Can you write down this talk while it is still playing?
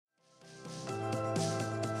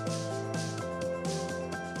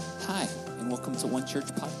It's a One Church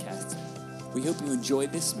podcast. We hope you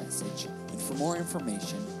enjoyed this message, and for more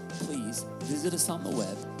information, please visit us on the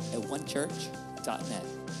web at onechurch.net.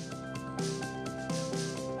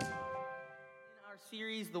 In our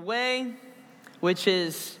series, The Way, which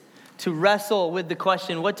is to wrestle with the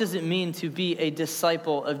question, what does it mean to be a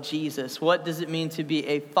disciple of Jesus? What does it mean to be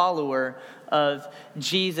a follower of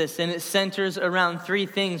Jesus? And it centers around three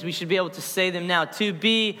things. We should be able to say them now. To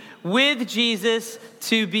be with Jesus,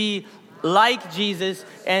 to be like Jesus,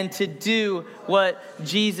 and to do what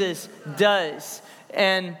Jesus does.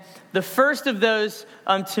 And the first of those,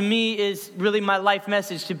 to me, is really my life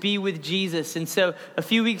message, to be with Jesus. And so a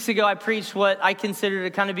few weeks ago, I preached what I consider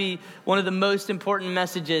to kind of be one of the most important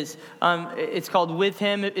messages. It's called With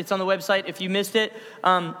Him. It's on the website if you missed it.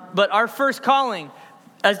 But our first calling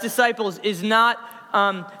as disciples is not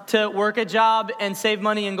to work a job and save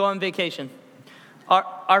money and go on vacation.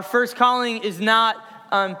 Our first calling is not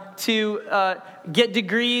to get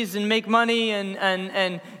degrees and make money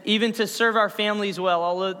and even to serve our families well.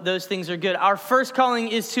 All of those things are good. Our first calling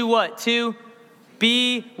is to what? To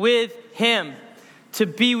be with Him. To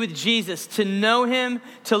be with Jesus. To know Him.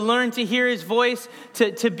 To learn to hear His voice.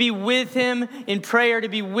 To be with Him in prayer. To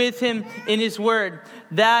be with Him in His Word.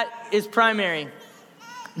 That is primary.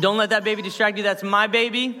 Don't let that baby distract you. That's my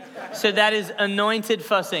baby. So that is anointed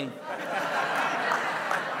fussing.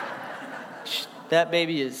 That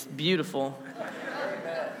baby is beautiful.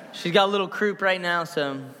 She's got a little croup right now,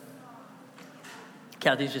 so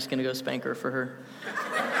Kathy's just going to go spank her for her.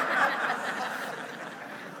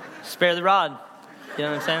 Spare the rod. You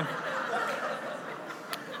know what I'm saying?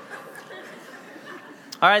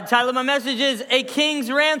 All right, the title of my message is A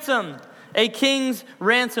King's Ransom. A King's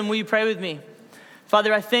Ransom. Will you pray with me?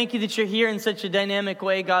 Father, I thank you that you're here in such a dynamic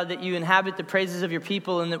way, God, that you inhabit the praises of your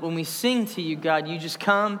people, and that when we sing to you, God, you just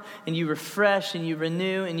come and you refresh and you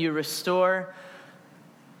renew and you restore.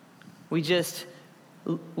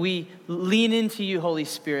 We lean into you, Holy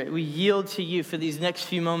Spirit. We yield to you for these next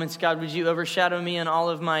few moments. God, would you overshadow me and all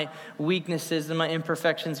of my weaknesses and my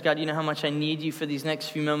imperfections? God, you know how much I need you for these next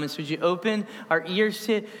few moments. Would you open our ears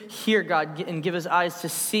to hear, God, and give us eyes to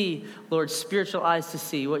see, Lord, spiritual eyes to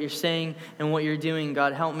see what you're saying and what you're doing.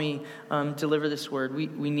 God, help me deliver this word. We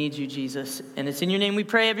need you, Jesus. And it's in your name we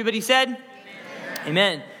pray. Everybody said? Amen.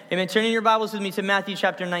 Amen. Amen. Turn in your Bibles with me to Matthew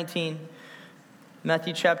chapter 19.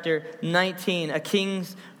 Matthew chapter 19, a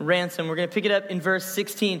king's ransom. We're going to pick it up in verse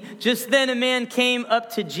 16. Just then a man came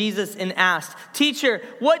up to Jesus and asked, "Teacher,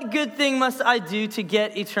 what good thing must I do to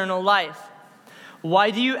get eternal life?"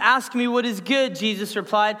 "Why do you ask me what is good?" Jesus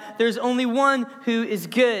replied. "There's only one who is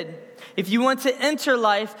good. If you want to enter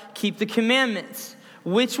life, keep the commandments."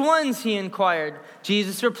 "Which ones?" he inquired.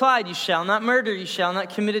 Jesus replied, "You shall not murder, you shall not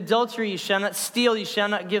commit adultery, you shall not steal, you shall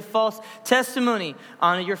not give false testimony.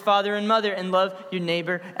 Honor your father and mother, and love your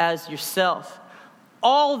neighbor as yourself."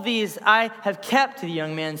 "All these I have kept," the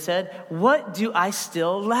young man said. "What do I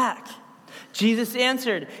still lack?" Jesus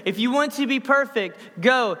answered, "If you want to be perfect,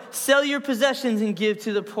 go, sell your possessions and give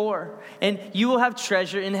to the poor, and you will have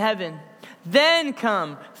treasure in heaven. Then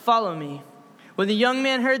come, follow me." When the young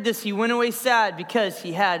man heard this, he went away sad because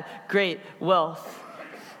he had great wealth.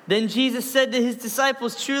 Then Jesus said to his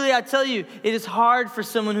disciples, "Truly I tell you, it is hard for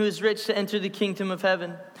someone who is rich to enter the kingdom of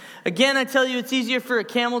heaven. Again, I tell you, it's easier for a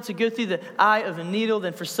camel to go through the eye of a needle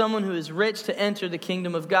than for someone who is rich to enter the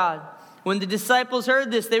kingdom of God." When the disciples heard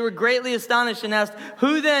this, they were greatly astonished and asked,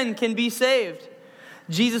 "Who then can be saved?"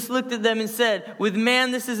 Jesus looked at them and said, "With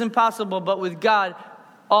man this is impossible, but with God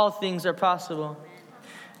all things are possible."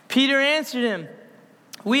 Peter answered him,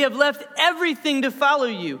 "We have left everything to follow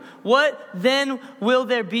you. What then will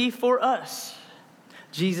there be for us?"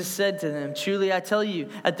 Jesus said to them, "Truly I tell you,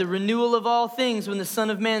 at the renewal of all things, when the Son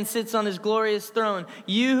of Man sits on his glorious throne,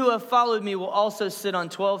 you who have followed me will also sit on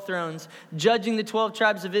 12 thrones, judging the 12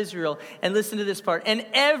 tribes of Israel." And listen to this part. "And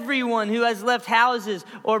everyone who has left houses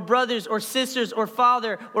or brothers or sisters or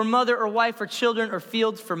father or mother or wife or children or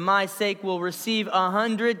fields for my sake will receive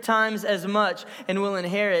 100 times as much and will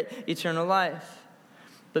inherit eternal life.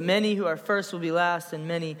 But many who are first will be last, and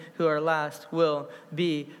many who are last will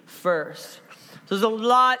be first." There's a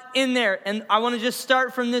lot in there, and I want to just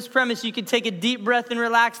start from this premise. You can take a deep breath and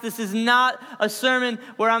relax. This is not a sermon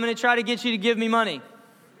where I'm going to try to get you to give me money.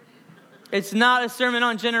 It's not a sermon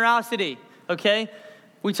on generosity, okay?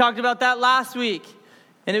 We talked about that last week,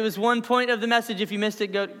 and it was one point of the message. If you missed it,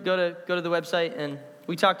 go to the website, and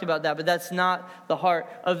we talked about that. But that's not the heart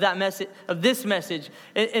of that message, of this message.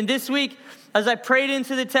 And this week, as I prayed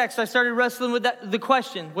into the text, I started wrestling with the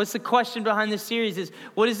question. What's the question behind this series is,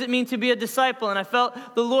 what does it mean to be a disciple? And I felt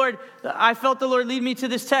the Lord lead me to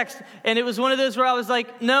this text. And it was one of those where I was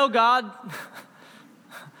like, no, God,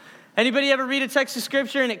 Anybody ever read a text of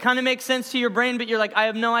scripture and it kind of makes sense to your brain, but you're like, I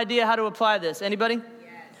have no idea how to apply this? Anybody? Yes.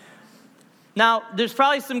 Now, there's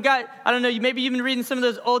probably some guy, I don't know, maybe you've been reading some of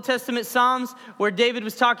those Old Testament Psalms where David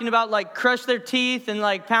was talking about like crush their teeth and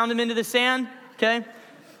like pound them into the sand, okay?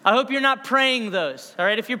 I hope you're not praying those, all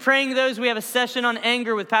right? If you're praying those, we have a session on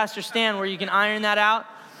anger with Pastor Stan where you can iron that out.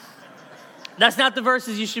 That's not the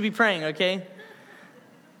verses you should be praying, okay?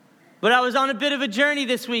 But I was on a bit of a journey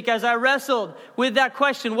this week as I wrestled with that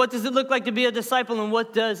question. What does it look like to be a disciple, and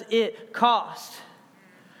what does it cost?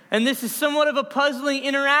 And this is somewhat of a puzzling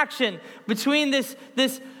interaction between this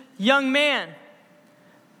young man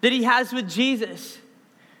that he has with Jesus.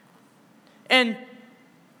 And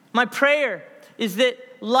my prayer is that,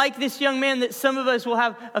 like this young man, that some of us will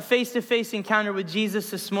have a face-to-face encounter with Jesus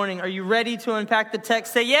this morning. Are you ready to unpack the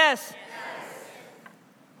text? Say yes.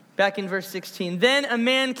 Back in verse 16. Then a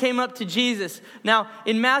man came up to Jesus. Now,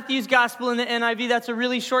 in Matthew's gospel in the NIV, that's a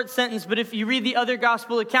really short sentence, but if you read the other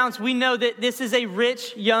gospel accounts, we know that this is a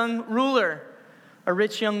rich young ruler. A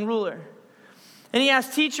rich young ruler. And he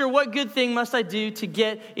asked, "Teacher, what good thing must I do to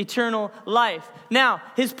get eternal life?" Now,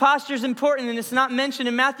 his posture is important, and it's not mentioned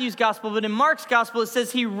in Matthew's gospel, but in Mark's gospel, it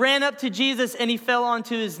says he ran up to Jesus and he fell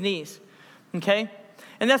onto his knees. Okay?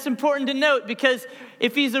 And that's important to note, because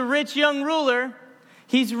if he's a rich young ruler,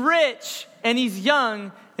 he's rich, and he's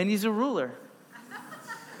young, and he's a ruler.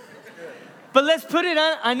 But let's put it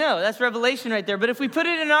on, I know, that's Revelation right there. But if we put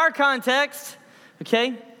it in our context,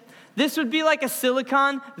 okay, this would be like a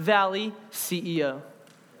Silicon Valley CEO,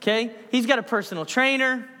 okay? He's got a personal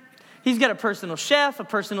trainer. He's got a personal chef, a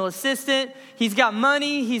personal assistant. He's got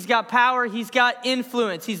money. He's got power. He's got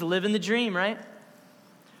influence. He's living the dream, right?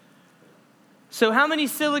 So how many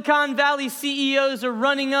Silicon Valley CEOs are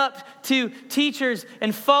running up to teachers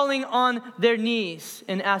and falling on their knees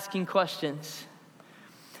and asking questions?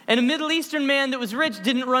 And a Middle Eastern man that was rich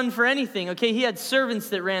didn't run for anything, okay? He had servants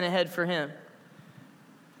that ran ahead for him.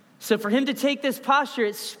 So for him to take this posture,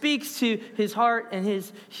 it speaks to his heart and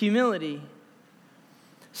his humility.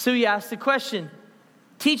 So he asked the question,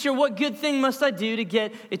 "Teacher, what good thing must I do to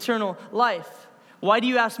get eternal life?" "Why do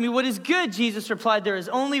you ask me what is good?" Jesus replied, "There is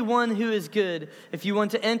only one who is good. If you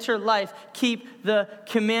want to enter life, keep the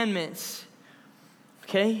commandments."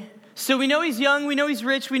 Okay? So we know he's young, we know he's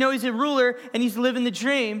rich, we know he's a ruler, and he's living the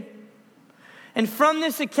dream. And from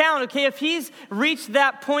this account, okay, if he's reached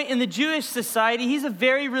that point in the Jewish society, he's a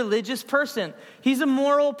very religious person. He's a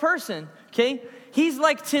moral person, okay? He's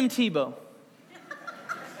like Tim Tebow.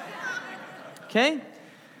 Okay?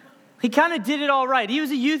 He kind of did it all right. He was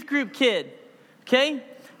a youth group kid. Okay?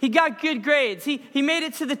 He got good grades. He made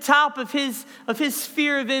it to the top of his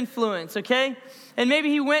sphere of influence, okay? And maybe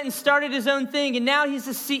he went and started his own thing, and now he's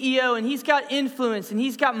a CEO, and he's got influence, and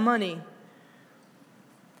he's got money.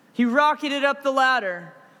 He rocketed up the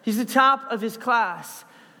ladder. He's the top of his class.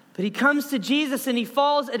 But he comes to Jesus, and he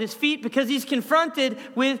falls at his feet because he's confronted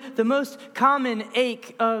with the most common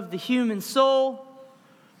ache of the human soul,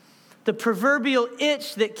 the proverbial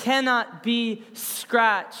itch that cannot be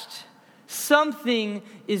scratched. Something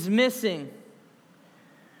is missing.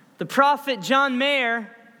 The prophet John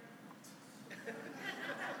Mayer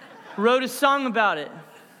wrote a song about it.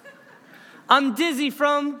 "I'm dizzy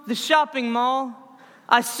from the shopping mall.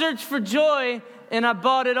 I searched for joy and I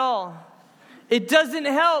bought it all. It doesn't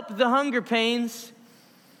help the hunger pains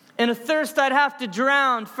and a thirst I'd have to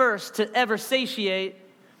drown first to ever satiate.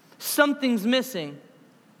 Something's missing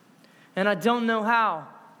and I don't know how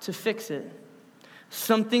to fix it.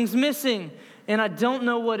 Something's missing, and I don't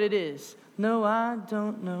know what it is. No, I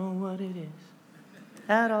don't know what it is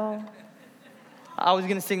at all." I was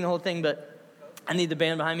going to sing the whole thing, but I need the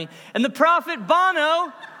band behind me. And the prophet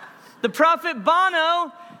Bono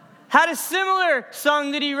had a similar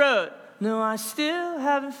song that he wrote. "No, I still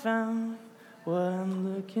haven't found what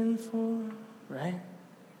I'm looking for," right?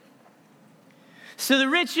 So the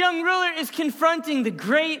rich young ruler is confronting the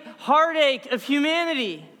great heartache of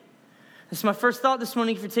humanity. That's my first thought this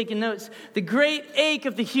morning if you're taking notes. The great ache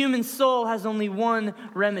of the human soul has only one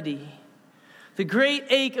remedy. The great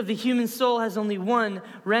ache of the human soul has only one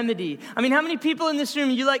remedy. I mean, how many people in this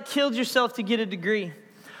room, you killed yourself to get a degree?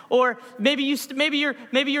 Or maybe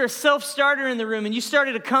you're a self-starter in the room and you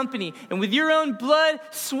started a company, and with your own blood,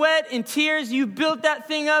 sweat, and tears, you built that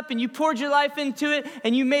thing up and you poured your life into it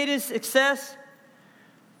and you made it a success.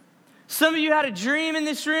 Some of you had a dream in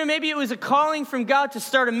this room. Maybe it was a calling from God to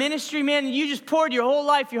start a ministry, man, and you just poured your whole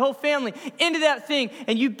life, your whole family into that thing,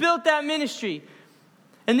 and you built that ministry.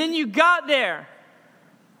 And then you got there,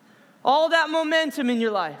 all that momentum in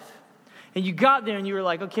your life, and you got there and you were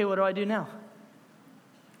like, okay, what do I do now?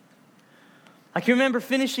 I can remember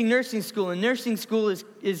finishing nursing school, and nursing school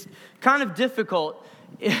is kind of difficult.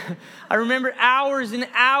 I remember hours and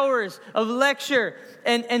hours of lecture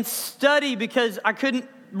and study because I couldn't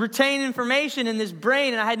retain information in this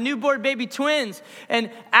brain, and I had newborn baby twins, and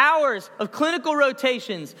hours of clinical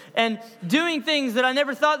rotations and doing things that I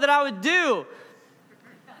never thought that I would do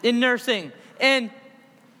in nursing, and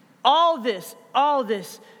all this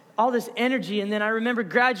energy. And then I remember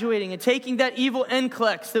graduating and taking that evil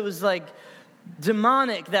NCLEX that was like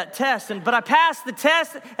demonic, that test, but I passed the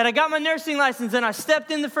test and I got my nursing license, and I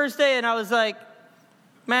stepped in the first day and I was like,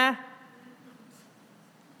 meh.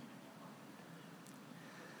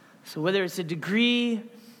 So whether it's a degree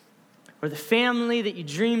or the family that you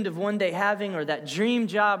dreamed of one day having, or that dream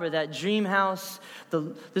job or that dream house,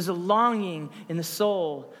 there's a longing in the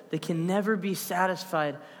soul that can never be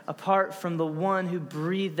satisfied apart from the one who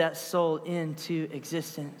breathed that soul into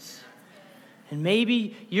existence. And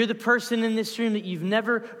maybe you're the person in this room that you've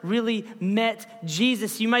never really met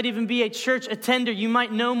Jesus. You might even be a church attender. You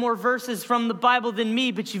might know more verses from the Bible than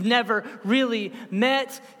me, but you've never really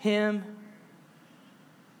met him.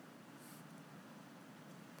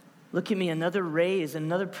 Look at me, another raise,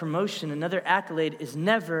 another promotion, another accolade is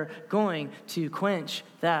never going to quench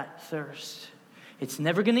that thirst. It's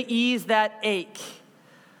never going to ease that ache.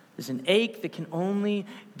 There's an ache that can only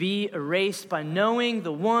be erased by knowing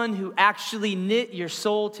the one who actually knit your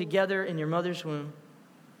soul together in your mother's womb.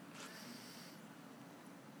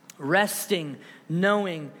 Resting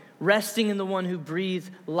in the one who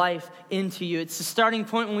breathed life into you. It's the starting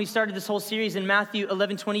point when we started this whole series in Matthew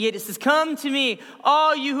 11:28. It says, "Come to me,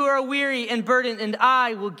 all you who are weary and burdened, and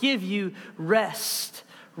I will give you rest."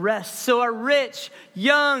 Rest. So our rich,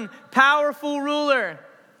 young, powerful ruler,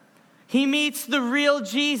 he meets the real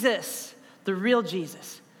Jesus,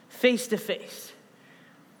 face to face.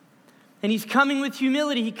 And he's coming with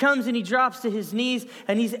humility. He comes and he drops to his knees,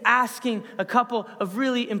 and he's asking a couple of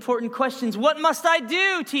really important questions. What must I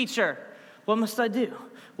do, teacher? What must I do?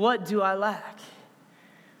 What do I lack?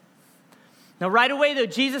 Now, right away, though,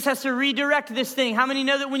 Jesus has to redirect this thing. How many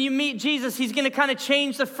know that when you meet Jesus, he's going to kind of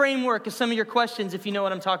change the framework of some of your questions, if you know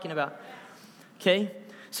what I'm talking about? Okay?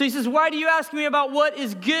 So he says, why do you ask me about what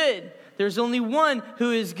is good? There's only one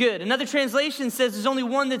who is good. Another translation says there's only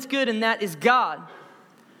one that's good, and that is God.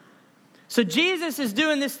 So Jesus is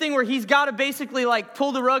doing this thing where he's got to basically like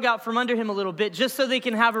pull the rug out from under him a little bit just so they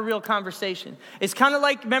can have a real conversation. It's kind of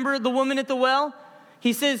like, remember the woman at the well?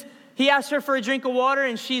 He says, he asked her for a drink of water,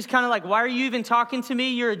 and she's kind of like, why are you even talking to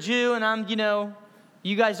me? You're a Jew, and I'm,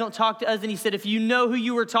 you guys don't talk to us. And he said, if you know who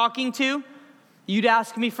you were talking to, you'd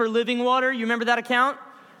ask me for living water. You remember that account?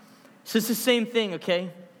 So it's the same thing,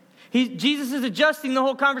 okay? Jesus is adjusting the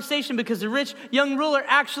whole conversation because the rich young ruler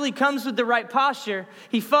actually comes with the right posture.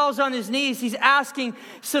 He falls on his knees. He's asking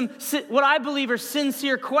some, what I believe are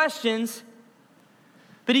sincere questions.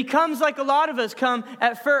 But he comes like a lot of us come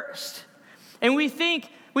at first. And we think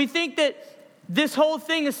that this whole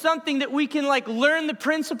thing is something that we can like learn the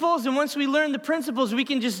principles. And once we learn the principles, we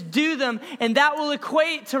can just do them. And that will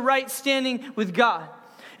equate to right standing with God.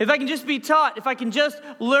 If I can just be taught, if I can just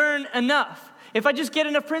learn enough. If I just get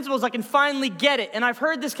enough principles, I can finally get it. And I've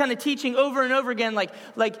heard this kind of teaching over and over again, like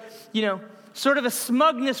sort of a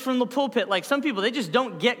smugness from the pulpit. Like some people, they just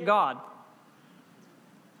don't get God.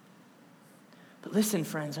 But listen,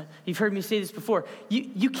 friends, you've heard me say this before.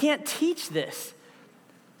 You can't teach this.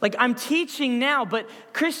 Like I'm teaching now, but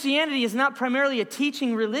Christianity is not primarily a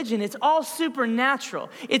teaching religion. It's all supernatural.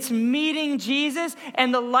 It's meeting Jesus,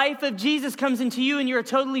 and the life of Jesus comes into you, and you're a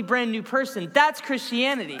totally brand new person. That's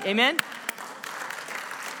Christianity. Amen?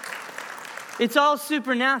 It's all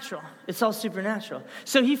supernatural. It's all supernatural.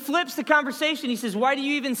 So he flips the conversation. He says, why do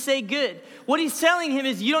you even say good? What he's telling him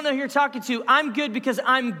is, you don't know who you're talking to. I'm good because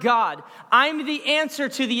I'm God. I'm the answer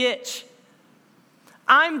to the itch.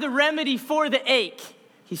 I'm the remedy for the ache.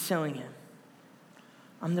 He's telling him,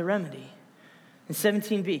 I'm the remedy. In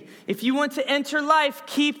 17b, if you want to enter life,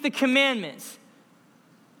 keep the commandments.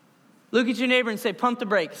 Look at your neighbor and say, pump the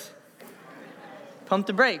brakes. Pump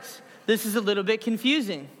the brakes. This is a little bit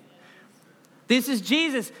confusing. This is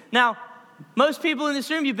Jesus. Now, most people in this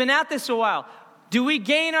room, you've been at this a while. Do we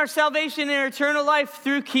gain our salvation and our eternal life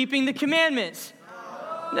through keeping the commandments?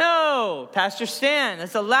 No. Pastor Stan,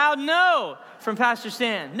 that's a loud no from Pastor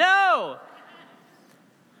Stan. No.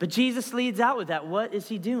 But Jesus leads out with that. What is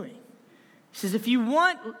he doing? He says, if you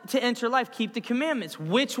want to enter life, keep the commandments.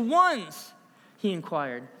 Which ones? He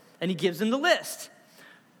inquired. And he gives them the list.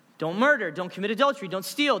 Don't murder. Don't commit adultery. Don't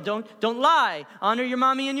steal. Don't lie. Honor your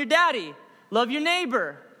mommy and your daddy. Love your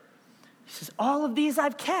neighbor. He says, all of these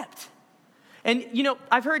I've kept. And,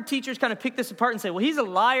 I've heard teachers kind of pick this apart and say, well, he's a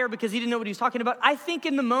liar because he didn't know what he was talking about. I think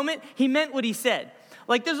in the moment, he meant what he said.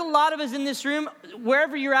 Like, there's a lot of us in this room,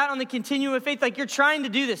 wherever you're at on the continuum of faith, like, you're trying to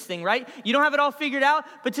do this thing, right? You don't have it all figured out,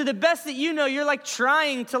 but to the best that you know, you're, like,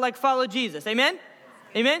 trying to, like, follow Jesus. Amen?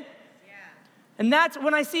 Amen? Yeah. And that's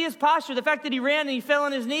when I see his posture, the fact that he ran and he fell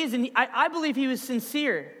on his knees, and I believe he was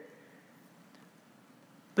sincere.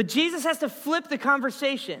 But Jesus has to flip the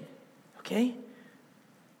conversation, okay?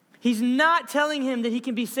 He's not telling him that he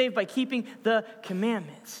can be saved by keeping the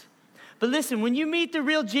commandments. But listen, when you meet the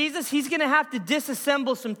real Jesus, he's going to have to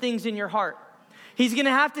disassemble some things in your heart. He's going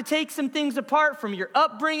to have to take some things apart from your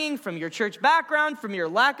upbringing, from your church background, from your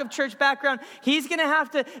lack of church background. He's going to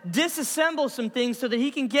have to disassemble some things so that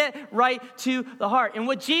he can get right to the heart. And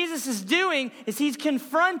what Jesus is doing is he's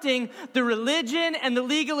confronting the religion and the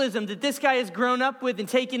legalism that this guy has grown up with and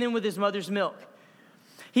taken in with his mother's milk.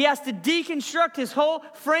 He has to deconstruct his whole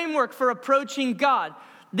framework for approaching God.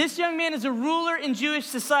 This young man is a ruler in Jewish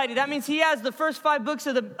society. That means he has the first 5 books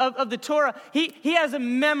of the Torah. He has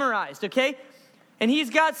them memorized, okay? And he's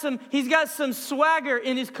got some swagger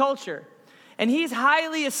in his culture. And he's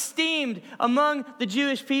highly esteemed among the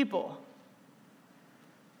Jewish people.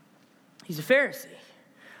 He's a Pharisee.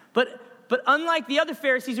 But unlike the other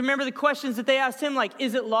Pharisees, remember the questions that they asked him, like,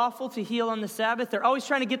 is it lawful to heal on the Sabbath? They're always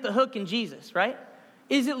trying to get the hook in Jesus, right?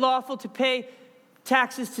 Is it lawful to pay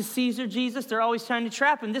taxes to Caesar, Jesus? They're always trying to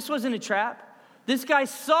trap him. This wasn't a trap. This guy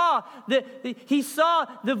saw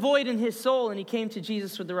the void in his soul, and he came to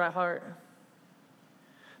Jesus with the right heart.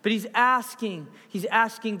 But he's asking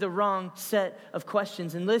the wrong set of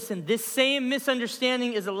questions. And listen, this same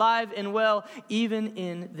misunderstanding is alive and well even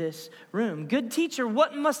in this room. Good teacher,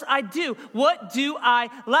 what must I do? What do I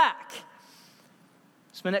lack?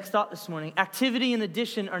 It's my next thought this morning. Activity and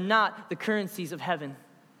addition are not the currencies of heaven.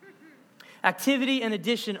 Activity and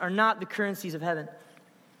addition are not the currencies of heaven.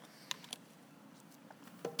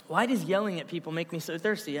 Why does yelling at people make me so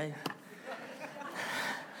thirsty?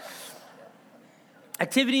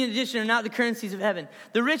 Activity and addition are not the currencies of heaven.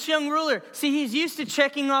 The rich young ruler, see, he's used to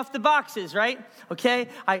checking off the boxes, right? Okay,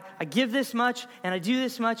 I give this much, and I do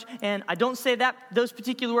this much, and I don't say those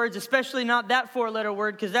particular words, especially not that 4-letter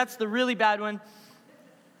word, because that's the really bad one.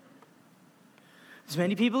 There's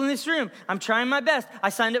many people in this room. I'm trying my best.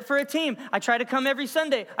 I signed up for a team. I try to come every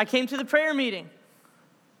Sunday. I came to the prayer meeting.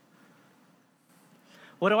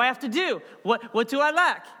 What do I have to do? What do I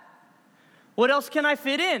lack? What else can I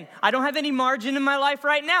fit in? I don't have any margin in my life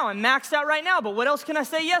right now. I'm maxed out right now, but what else can I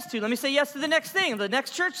say yes to? Let me say yes to the next thing, the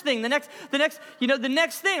next church thing, the next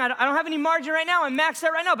thing. I don't have any margin right now. I'm maxed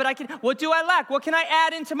out right now, but what do I lack? What can I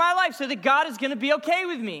add into my life so that God is going to be okay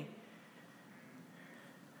with me?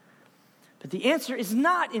 But the answer is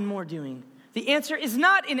not in more doing. The answer is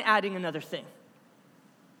not in adding another thing.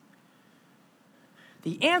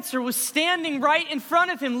 The answer was standing right in front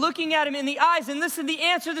of him, looking at him in the eyes. And listen, the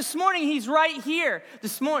answer this morning, he's right here.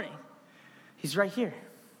 This morning, he's right here.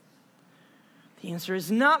 The answer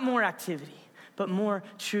is not more activity, but more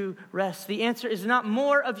true rest. The answer is not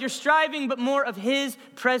more of your striving, but more of his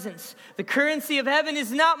presence. The currency of heaven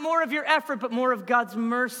is not more of your effort, but more of God's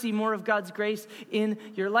mercy, more of God's grace in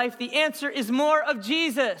your life. The answer is more of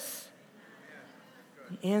Jesus.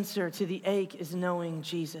 The answer to the ache is knowing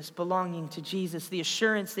Jesus, belonging to Jesus, the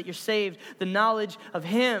assurance that you're saved, the knowledge of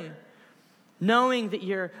him, knowing that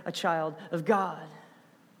you're a child of God.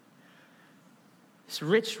 This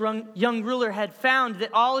rich young ruler had found that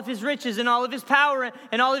all of his riches and all of his power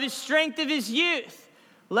and all of his strength of his youth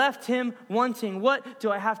left him wanting. What do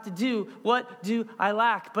I have to do? What do I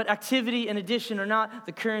lack? But activity and addition are not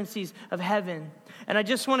the currencies of heaven. And I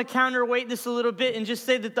just want to counterweight this a little bit and just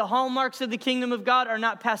say that the hallmarks of the kingdom of God are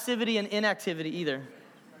not passivity and inactivity either.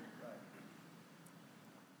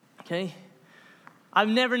 Okay? I've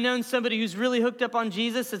never known somebody who's really hooked up on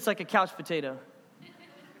Jesus. It's like a couch potato.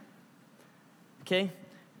 Okay?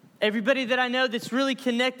 Everybody that I know that's really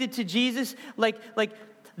connected to Jesus,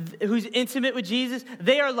 who's intimate with Jesus,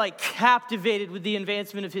 they are like captivated with the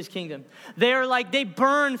advancement of his kingdom. They are like, they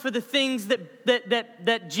burn for the things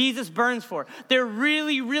that Jesus burns for. They're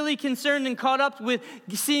really, really concerned and caught up with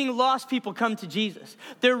seeing lost people come to Jesus.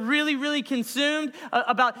 They're really, really consumed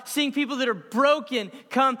about seeing people that are broken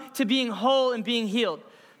come to being whole and being healed.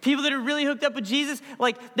 People that are really hooked up with Jesus,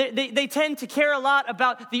 like they tend to care a lot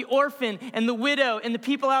about the orphan and the widow and the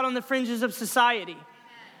people out on the fringes of society.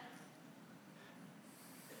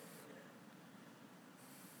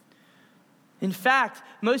 In fact,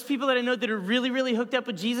 most people that I know that are really, really hooked up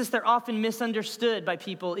with Jesus, they're often misunderstood by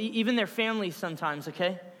people, even their families sometimes,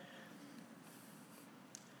 okay?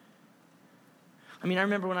 I mean, I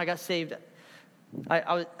remember when I got saved,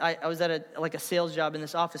 I was at a sales job in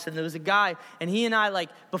this office, and there was a guy, and he and I, like,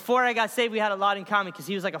 before I got saved, we had a lot in common because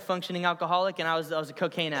he was like a functioning alcoholic, and I was a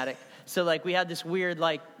cocaine addict. So, like, we had this weird,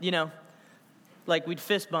 like, you know, like, we'd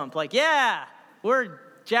fist bump, like, yeah, we're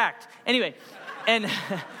jacked. Anyway, and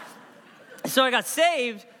so I got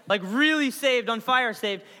saved, like, really saved, on fire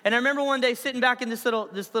saved. And I remember one day sitting back in this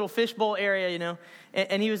little fishbowl area, you know,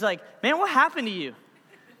 and he was like, man, what happened to you?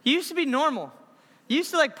 You used to be normal. You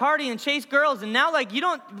used to, like, party and chase girls, and now, like, you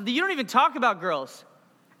don't even talk about girls.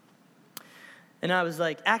 And I was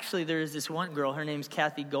like, actually, there is this one girl, her name's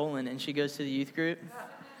Kathy Golan, and she goes to the youth group.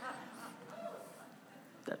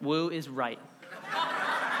 That Woo is right.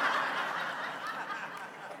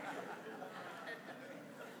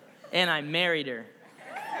 And I married her.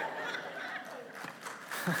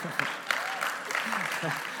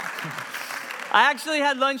 I actually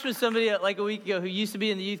had lunch with somebody like a week ago who used to be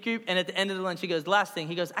in the youth group, and at the end of the lunch, he goes, last thing,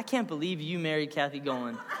 he goes, I can't believe you married Kathy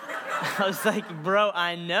Golan. I was like, bro,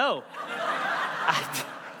 I know. I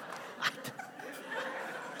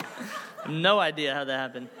have no idea how that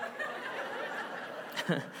happened.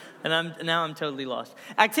 And now I'm totally lost.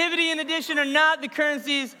 Activity and addition are not the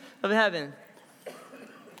currencies of heaven.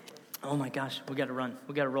 Oh my gosh, we got to run.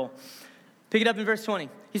 We got to roll. Pick it up in verse 20.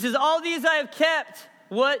 He says, all these I have kept.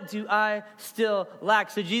 What do I still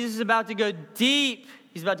lack? So Jesus is about to go deep.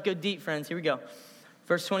 He's about to go deep, friends. Here we go.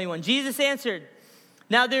 Verse 21. Jesus answered.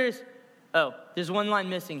 Now there's one line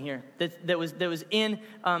missing here that was in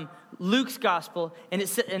Luke's gospel,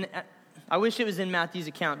 and I wish it was in Matthew's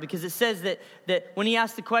account, because it says that when he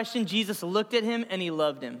asked the question, Jesus looked at him and he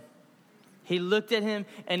loved him. He looked at him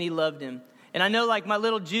and he loved him. And I know, like, my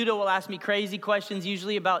little Judah will ask me crazy questions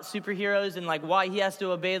usually about superheroes and, like, why he has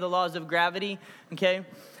to obey the laws of gravity, okay?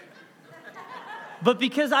 But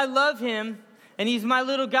because I love him and he's my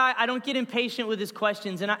little guy, I don't get impatient with his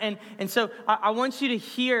questions. And so I want you to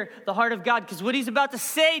hear the heart of God, because what he's about to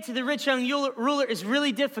say to the rich young ruler is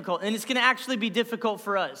really difficult, and it's going to actually be difficult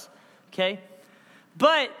for us, okay?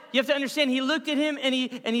 But you have to understand, he looked at him and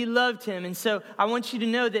he loved him. And so I want you to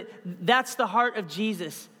know that that's the heart of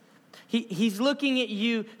Jesus. He's looking at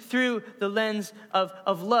you through the lens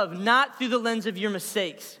of love, not through the lens of your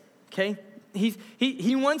mistakes, okay?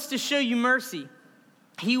 He wants to show you mercy.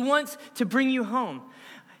 He wants to bring you home.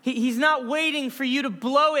 He's not waiting for you to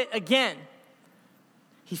blow it again.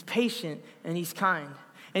 He's patient and he's kind.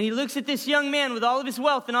 And he looks at this young man with all of his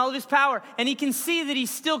wealth and all of his power, and he can see that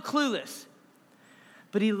he's still clueless.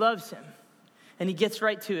 But he loves him, and he gets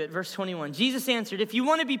right to it. Verse 21, Jesus answered, if you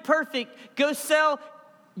want to be perfect, go sell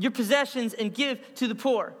your possessions and give to the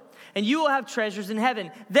poor, and you will have treasures in heaven.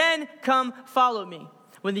 Then come follow me.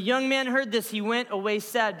 When the young man heard this, he went away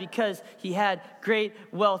sad because he had great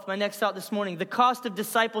wealth. My next thought this morning, the cost of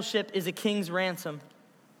discipleship is a king's ransom.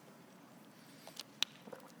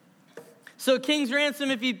 So a king's ransom,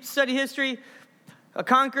 if you study history, a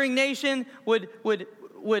conquering nation would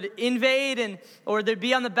invade or they'd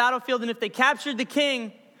be on the battlefield, and if they captured the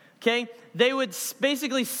king, okay, they would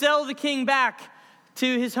basically sell the king back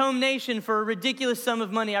to his home nation for a ridiculous sum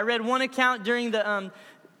of money. I read one account during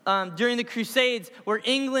the Crusades where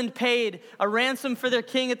England paid a ransom for their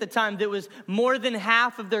king at the time that was more than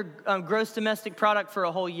half of their gross domestic product for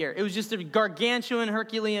a whole year. It was just a gargantuan,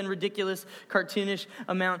 Herculean, ridiculous, cartoonish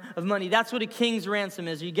amount of money. That's what a king's ransom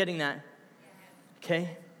is. Are you getting that?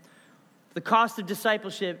 Okay? The cost of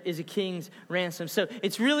discipleship is a king's ransom. So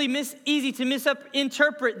it's really easy to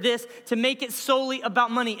misinterpret this to make it solely about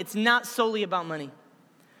money. It's not solely about money.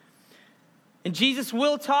 And Jesus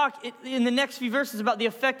will talk in the next few verses about the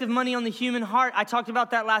effect of money on the human heart. I talked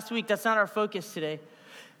about that last week. That's not our focus today.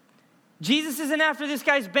 Jesus isn't after this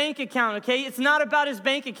guy's bank account, okay? It's not about his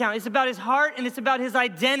bank account. It's about his heart, and it's about his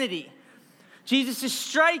identity. Jesus is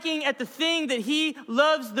striking at the thing that he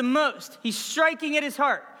loves the most. He's striking at his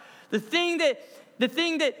heart. The thing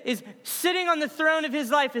that is sitting on the throne of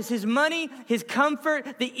his life is his money, his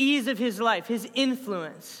comfort, the ease of his life, his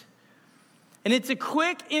influence. And it's a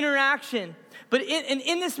quick interaction. But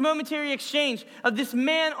in this momentary exchange of this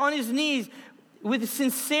man on his knees with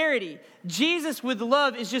sincerity, Jesus with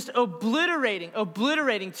love is just obliterating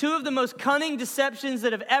two of the most cunning deceptions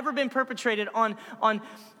that have ever been perpetrated on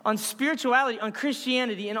spirituality, on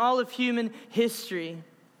Christianity, in all of human history.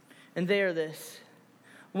 And they are this.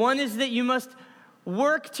 One is that you must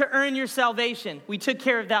work to earn your salvation. We took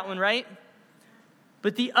care of that one, right?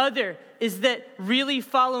 But the other is that really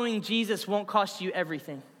following Jesus won't cost you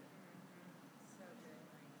everything.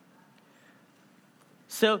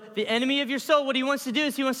 So the enemy of your soul, what he wants to do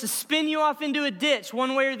is he wants to spin you off into a ditch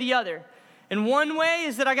one way or the other. And one way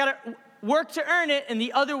is that I got to work to earn it, and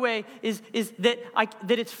the other way is that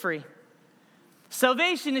it's free.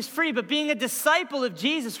 Salvation is free, but being a disciple of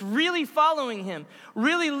Jesus, really following him,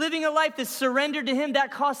 really living a life that's surrendered to him,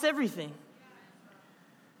 that costs everything.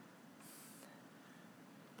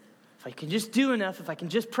 If I can just do enough, if I can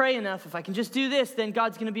just pray enough, if I can just do this, then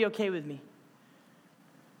God's going to be okay with me.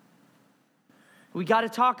 We got to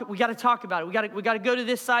talk about it. We got to go to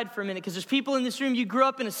this side for a minute, because there's people in this room, you grew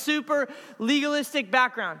up in a super legalistic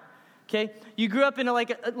background. Okay? You grew up in a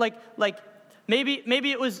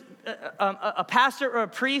maybe it was a pastor or a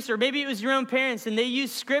priest, or maybe it was your own parents, and they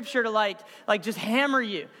used scripture to like just hammer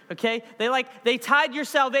you, okay? They tied your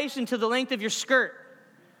salvation to the length of your skirt,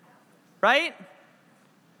 right?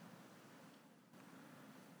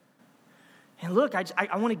 And look,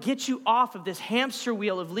 I want to get you off of this hamster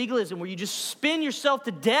wheel of legalism where you just spin yourself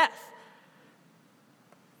to death.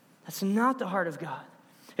 That's not the heart of God.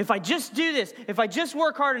 If I just do this, if I just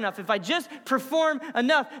work hard enough, if I just perform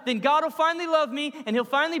enough, then God will finally love me, and he'll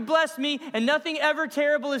finally bless me, and nothing ever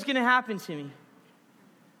terrible is going to happen to me.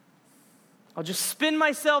 I'll just spin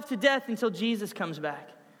myself to death until Jesus comes back.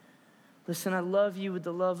 Listen, I love you with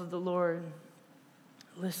the love of the Lord.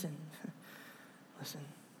 Listen.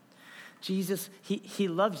 Jesus, he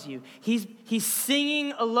loves you. He's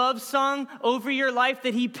singing a love song over your life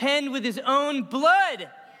that he penned with his own blood.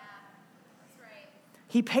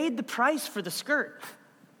 He paid the price for the skirt.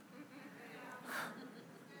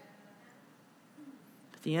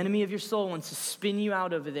 But the enemy of your soul wants to spin you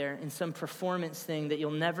out over there in some performance thing that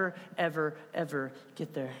you'll never, ever, ever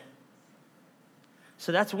get there.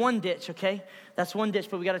 So that's one ditch, okay? That's one ditch,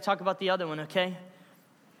 but we got to talk about the other one, okay?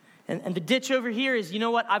 And the ditch over here is, you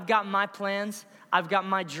know what? I've got my plans. I've got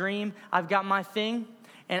my dream. I've got my thing.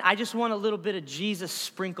 And I just want a little bit of Jesus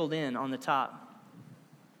sprinkled in on the top.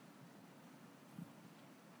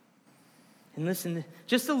 And listen,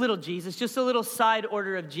 just a little Jesus, just a little side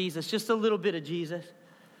order of Jesus, just a little bit of Jesus.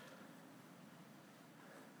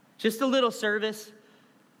 Just a little service.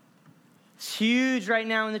 It's huge right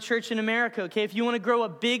now in the church in America, okay? If you want to grow a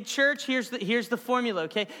big church, here's the formula,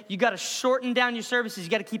 okay? You got to shorten down your services. You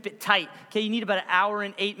got to keep it tight, okay? You need about 1 hour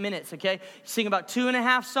and 8 minutes, okay? You sing about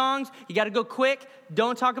 2.5 songs. You got to go quick.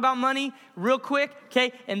 Don't talk about money. Real quick,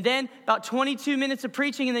 okay? And then about 22 minutes of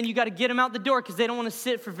preaching, and then you got to get them out the door because they don't want to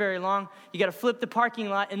sit for very long. You got to flip the parking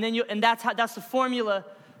lot, and that's the formula,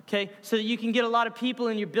 okay? So that you can get a lot of people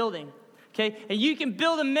in your building, okay? And you can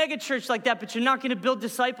build a mega church like that, but you're not going to build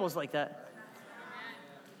disciples like that.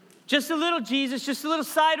 Just a little Jesus, just a little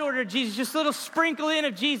side order of Jesus, just a little sprinkle in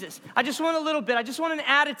of Jesus. I just want a little bit. I just want an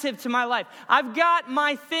additive to my life. I've got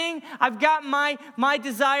my thing. I've got my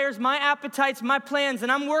desires, my appetites, my plans,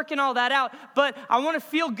 and I'm working all that out. But I want to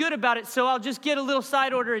feel good about it, so I'll just get a little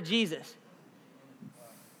side order of Jesus.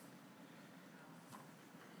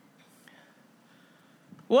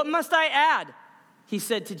 What must I add? He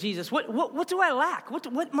said to Jesus. What do I lack?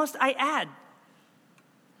 What must I add?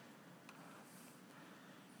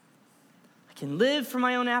 I can live for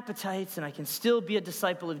my own appetites, and I can still be a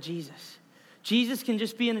disciple of Jesus. Jesus can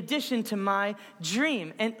just be an addition to my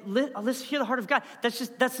dream. And let's hear the heart of God.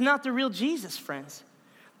 That's not the real Jesus, friends.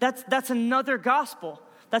 That's another gospel.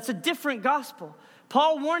 That's a different gospel.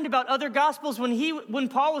 Paul warned about other gospels when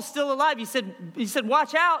Paul was still alive. He said,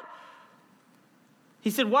 watch out. He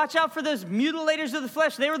said, watch out for those mutilators of the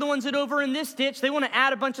flesh. They were the ones that over in this ditch. They want to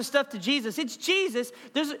add a bunch of stuff to Jesus. It's Jesus.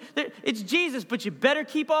 It's Jesus, but you better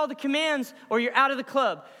keep all the commands or you're out of the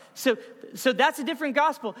club. So that's a different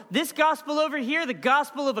gospel. This gospel over here, the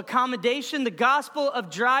gospel of accommodation, the gospel of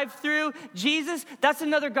drive-through Jesus, that's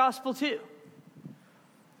another gospel too.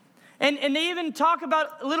 And they even talk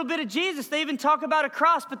about a little bit of Jesus. They even talk about a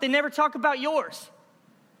cross, but they never talk about yours.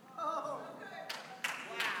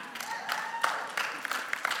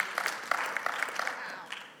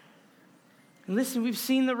 Listen, we've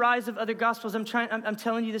seen the rise of other gospels. I'm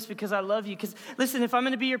telling you this because I love you. Because listen, if I'm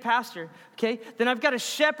going to be your pastor, okay, then I've got to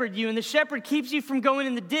shepherd you, and the shepherd keeps you from going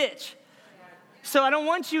in the ditch. So I don't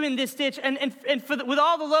want you in this ditch, and with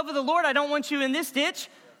all the love of the Lord, I don't want you in this ditch.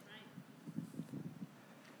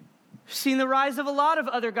 We've seen the rise of a lot of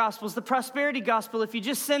other gospels. The prosperity gospel. If you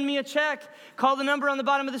just send me a check, call the number on the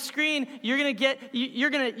bottom of the screen, you're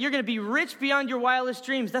gonna be rich beyond your wildest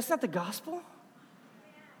dreams. That's not the gospel.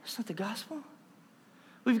 That's not the gospel.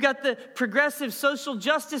 We've got the progressive social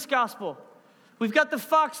justice gospel. We've got the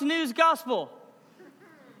Fox News gospel.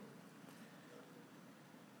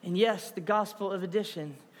 And yes, the gospel of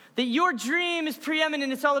addition. That your dream is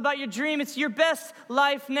preeminent. It's all about your dream. It's your best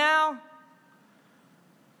life now.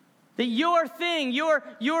 That your thing,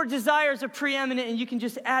 your desires are preeminent, and you can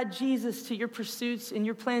just add Jesus to your pursuits and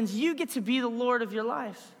your plans. You get to be the Lord of your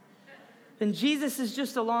life. Then Jesus is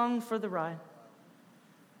just along for the ride.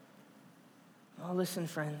 Oh, listen,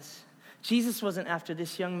 friends. Jesus wasn't after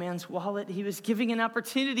this young man's wallet. He was giving an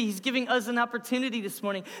opportunity. He's giving us an opportunity this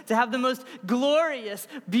morning to have the most glorious,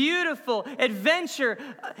 beautiful adventure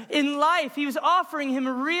in life. He was offering him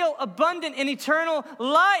a real, abundant, and eternal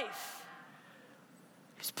life.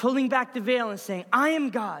 He's pulling back the veil and saying, I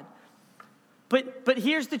am God. But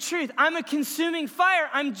here's the truth. I'm a consuming fire.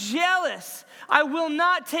 I'm jealous. I will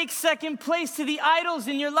not take second place to the idols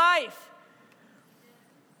in your life.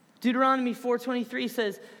 Deuteronomy 4:23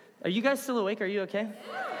 says, are you guys still awake? Are you okay?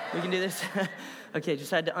 We can do this? Okay,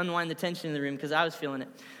 just had to unwind the tension in the room because I was feeling it.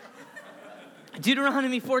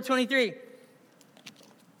 Deuteronomy 4:23.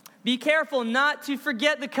 Be careful not to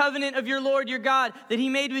forget the covenant of your Lord your God that he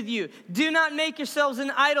made with you. Do not make yourselves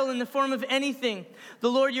an idol in the form of anything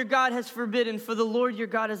the Lord your God has forbidden, for the Lord your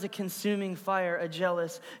God is a consuming fire, a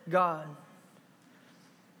jealous God.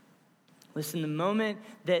 Listen, the moment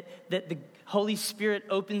that the Holy Spirit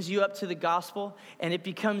opens you up to the gospel and it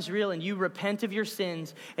becomes real and you repent of your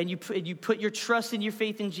sins and you put your trust and your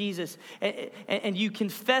faith in Jesus and you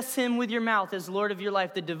confess him with your mouth as Lord of your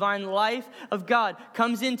life, the divine life of God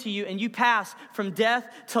comes into you and you pass from death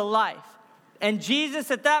to life. And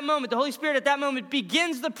Jesus at that moment, the Holy Spirit at that moment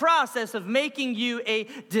begins the process of making you a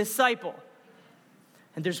disciple.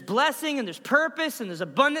 And there's blessing, and there's purpose, and there's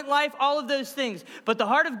abundant life, all of those things. But the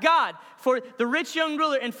heart of God for the rich young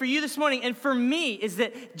ruler and for you this morning and for me is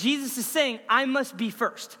that Jesus is saying, I must be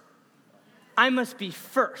first. I must be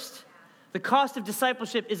first. The cost of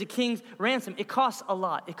discipleship is a king's ransom. It costs a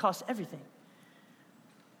lot. It costs everything.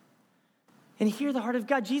 And hear the heart of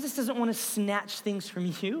God. Jesus doesn't want to snatch things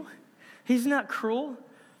from you. He's not cruel.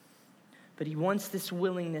 But he wants this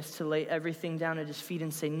willingness to lay everything down at his feet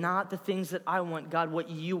and say, not the things that I want, God, what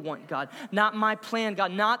you want, God. Not my plan,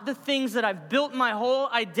 God. Not the things that I've built my whole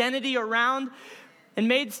identity around and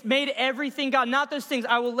made everything, God. Not those things.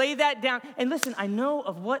 I will lay that down. And listen, I know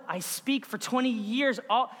of what I speak for 20 years.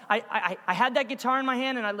 I had that guitar in my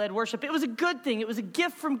hand and I led worship. It was a good thing. It was a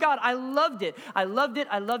gift from God. I loved it. I loved it.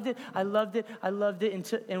 I loved it. I loved it. I loved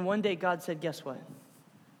it. And one day God said, guess what?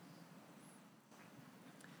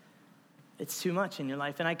 It's too much in your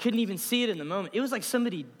life. And I couldn't even see it in the moment. It was like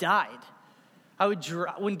somebody died.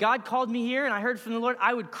 When God called me here and I heard from the Lord,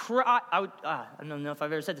 I would cry. I don't know if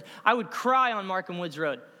I've ever said this. I would cry on Markham Woods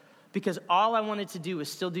Road because all I wanted to do was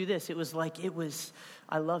still do this.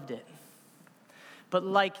 I loved it. But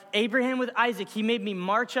like Abraham with Isaac, he made me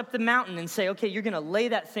march up the mountain and say, okay, you're going to lay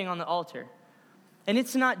that thing on the altar. And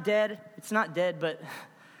it's not dead. It's not dead, but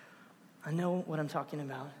I know what I'm talking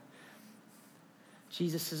about.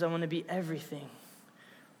 Jesus says, I want to be everything.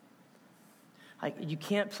 You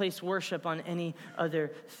can't place worship on any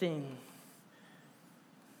other thing.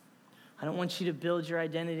 I don't want you to build your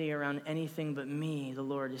identity around anything but me, the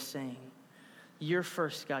Lord is saying. You're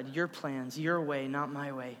first, God. Your plans, your way, not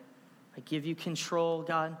my way. I give you control,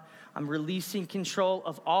 God. I'm releasing control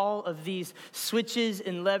of all of these switches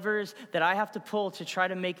and levers that I have to pull to try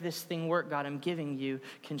to make this thing work, God. I'm giving you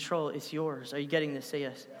control. It's yours. Are you getting this? Say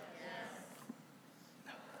yes.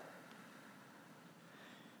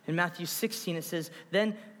 In Matthew 16, it says,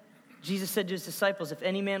 then Jesus said to his disciples, if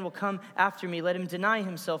any man will come after me, let him deny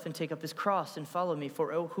himself and take up his cross and follow me.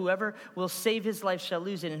 For whoever will save his life shall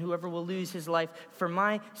lose it, and whoever will lose his life for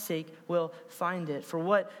my sake will find it. For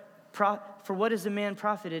what is a man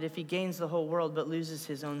profited if he gains the whole world but loses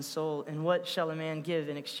his own soul? And what shall a man give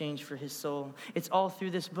in exchange for his soul? It's all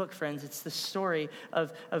through this book, friends. It's the story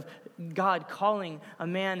of God calling a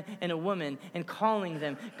man and a woman and calling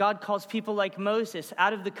them. God calls people like Moses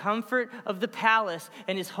out of the comfort of the palace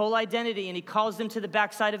and his whole identity, and he calls them to the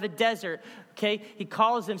backside of a desert. Okay, he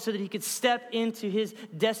calls them so that he could step into his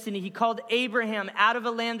destiny. He called Abraham out of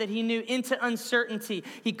a land that he knew into uncertainty.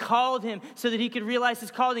 He called him so that he could realize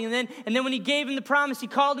his calling. And then when he gave him the promise, he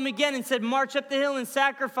called him again and said, march up the hill and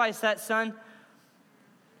sacrifice that son.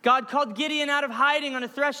 God called Gideon out of hiding on a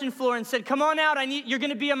threshing floor and said, come on out. You're going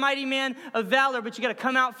to be a mighty man of valor, but you got to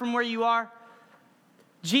come out from where you are.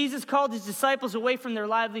 Jesus called his disciples away from their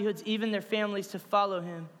livelihoods, even their families, to follow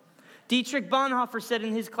him. Dietrich Bonhoeffer said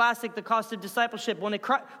in his classic, The Cost of Discipleship,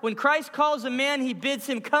 when Christ calls a man, he bids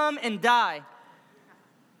him come and die.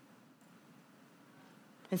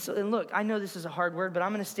 And look, I know this is a hard word, but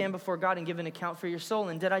I'm going to stand before God and give an account for your soul.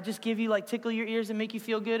 And did I just give you tickle your ears and make you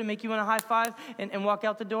feel good and make you want to high five and walk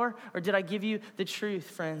out the door? Or did I give you the truth,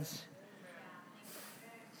 friends?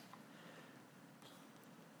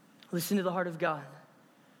 Listen to the heart of God,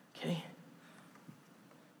 okay?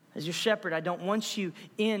 As your shepherd, I don't want you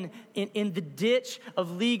in the ditch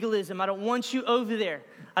of legalism. I don't want you over there.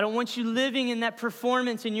 I don't want you living in that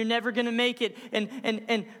performance and you're never going to make it and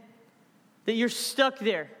that you're stuck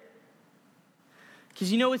there.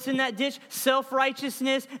 Because you know what's in that ditch?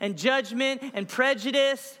 Self-righteousness and judgment and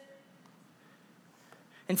prejudice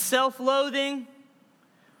and self-loathing.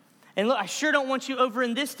 And look, I sure don't want you over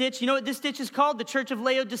in this ditch. You know what this ditch is called? The Church of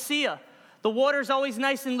Laodicea. The water's always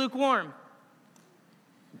nice and lukewarm.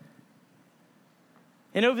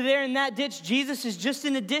 And over there in that ditch, Jesus is just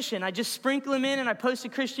an addition. I just sprinkle him in and I post a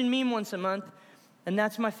Christian meme once a month, and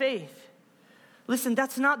that's my faith. Listen,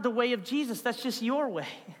 that's not the way of Jesus. That's just your way.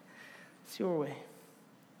 It's your way.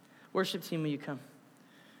 Worship team, will you come?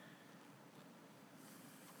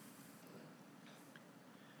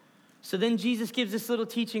 So then Jesus gives this little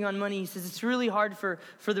teaching on money. He says it's really hard for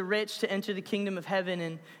the rich to enter the kingdom of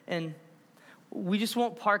heaven, and we just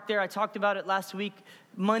won't park there. I talked about it last week.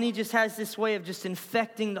 Money just has this way of just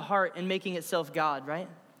infecting the heart and making itself God, right?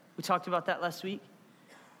 We talked about that last week.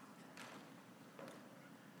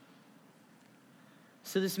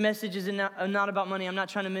 So this message is not about money. I'm not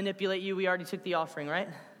trying to manipulate you. We already took the offering, right?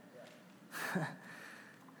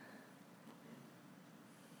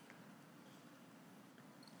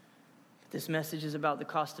 This message is about the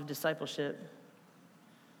cost of discipleship,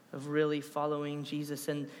 of really following Jesus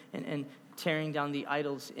and tearing down the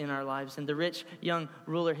idols in our lives. And the rich young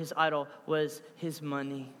ruler, his idol was his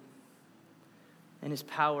money and his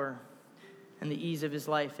power and the ease of his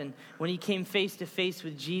life. And when he came face to face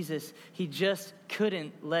with Jesus, he just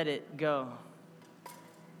couldn't let it go.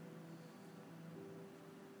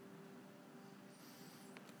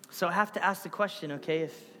 So I have to ask the question, okay,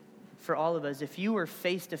 for all of us, if you were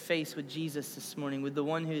face to face with Jesus this morning, with the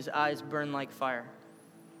one whose eyes burn like fire,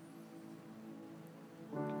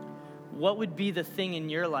 what would be the thing in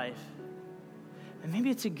your life? And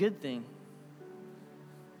maybe it's a good thing.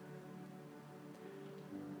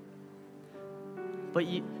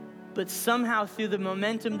 But somehow through the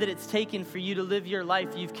momentum that it's taken for you to live your life,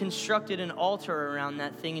 you've constructed an altar around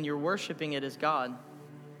that thing and you're worshiping it as God.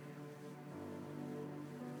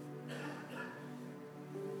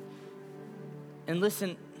 And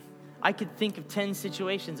listen, I could think of 10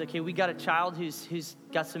 situations. Okay, we got a child who's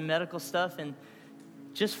got some medical stuff, and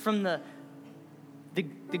just from the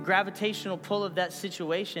gravitational pull of that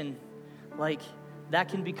situation, like, that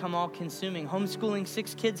can become all-consuming. Homeschooling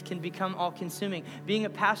 6 kids can become all-consuming. Being a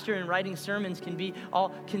pastor and writing sermons can be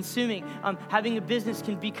all-consuming. Having a business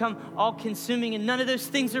can become all-consuming, and none of those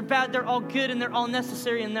things are bad. They're all good, and they're all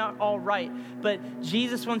necessary, and they're all right. But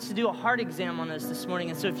Jesus wants to do a heart exam on us this morning,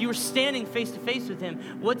 and so if you were standing face-to-face with him,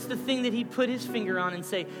 what's the thing that he put his finger on and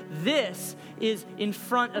say, this is in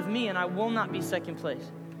front of me, and I will not be second place?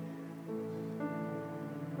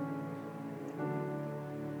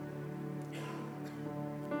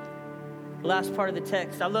 Last part of the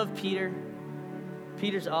text. I love Peter.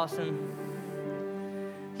 Peter's awesome.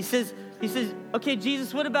 He says, okay,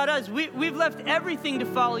 Jesus, what about us? We've left everything to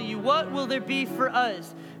follow you. What will there be for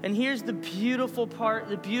us? And here's the beautiful part,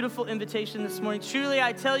 the beautiful invitation this morning. Truly,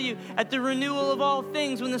 I tell you, at the renewal of all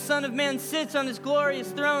things, when the Son of Man sits on his glorious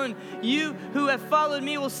throne, you who have followed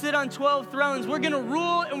me will sit on 12 thrones. We're going to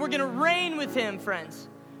rule and we're going to reign with him, friends.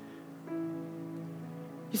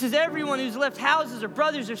 He says, everyone who's left houses or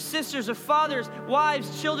brothers or sisters or fathers,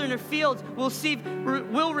 wives, children, or fields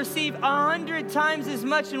will receive 100 times as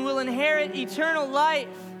much and will inherit eternal life.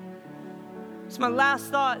 It's my last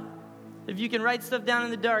thought. If you can write stuff down in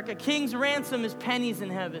the dark, a king's ransom is pennies in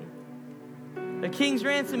heaven. A king's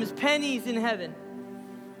ransom is pennies in heaven.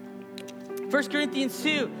 1 Corinthians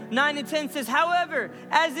 2, 9 and 10 says, however,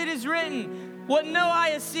 as it is written, what no eye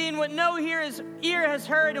has seen, what no ear has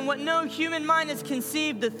heard, and what no human mind has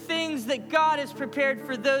conceived, the things that God has prepared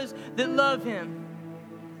for those that love him.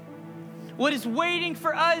 What is waiting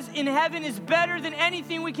for us in heaven is better than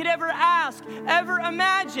anything we could ever ask, ever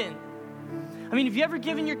imagine. I mean, have you ever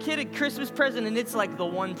given your kid a Christmas present and it's like the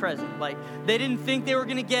one present? Like, they didn't think they were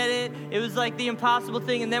going to get it. It was like the impossible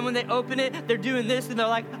thing. And then when they open it, they're doing this and they're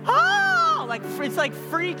like, oh! Like, it's like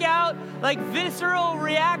freak out, like visceral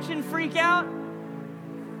reaction freak out.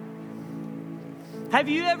 Have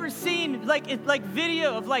you ever seen like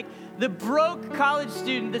video of like the broke college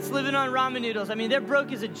student that's living on ramen noodles? I mean, they're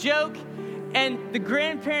broke as a joke. And the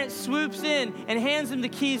grandparent swoops in and hands them the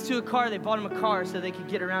keys to a car. They bought them a car so they could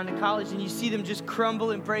get around to college. And you see them just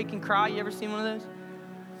crumble and break and cry. You ever seen one of those?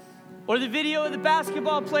 Or the video of the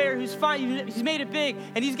basketball player he's made it big.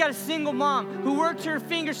 And he's got a single mom who worked her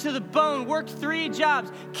fingers to the bone, worked 3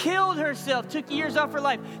 jobs, killed herself, took years off her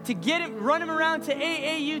life to get him, run him around to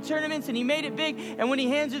AAU tournaments. And he made it big. And when he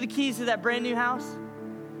hands her the keys to that brand new house,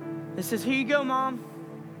 it says, here you go, Mom.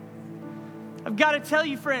 I've got to tell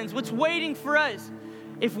you, friends, what's waiting for us,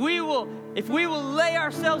 if we will If we will lay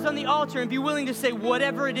ourselves on the altar and be willing to say,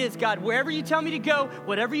 whatever it is, God, wherever you tell me to go,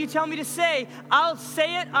 whatever you tell me to say, I'll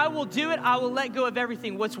say it, I will do it, I will let go of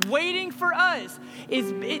everything. What's waiting for us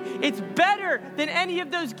is, it's better than any of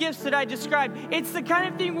those gifts that I described. It's the kind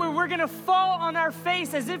of thing where we're going to fall on our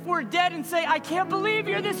face as if we're dead and say, I can't believe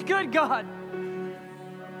you're this good, God.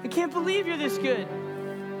 I can't believe you're this good.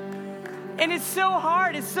 And it's so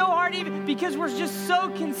hard even because we're just so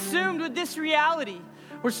consumed with this reality.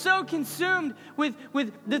 We're so consumed with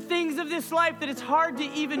the things of this life that it's hard to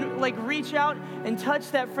even reach out and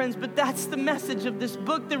touch that, friends. But that's the message of this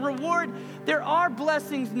book. The reward, there are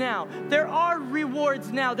blessings now. There are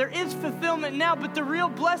rewards now. There is fulfillment now, but the real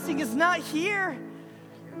blessing is not here.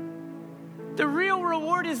 The real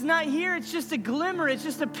reward is not here. It's just a glimmer. It's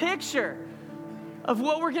just a picture of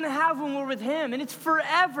what we're going to have when we're with him. And it's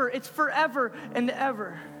forever and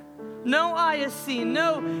ever. No eye has seen,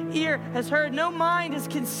 no ear has heard, no mind has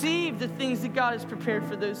conceived the things that God has prepared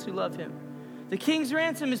for those who love him. The king's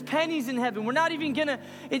ransom is pennies in heaven. We're not even gonna,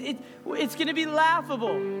 it's gonna be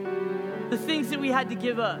laughable, the things that we had to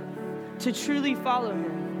give up to truly follow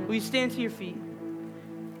him. Will you stand to your feet?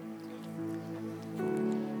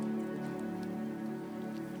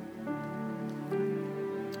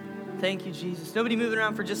 Thank you, Jesus. Nobody moving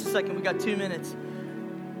around for just a second. We got 2 minutes.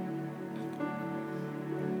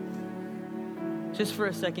 Just for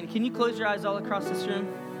a second, can you close your eyes all across this room?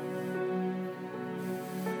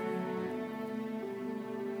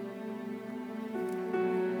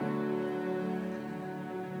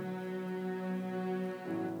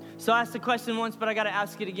 So I asked the question once, but I got to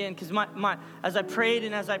ask it again because as I prayed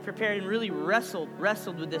and as I prepared and really wrestled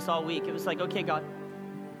with this all week, it was like, okay, God,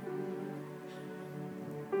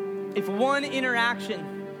 if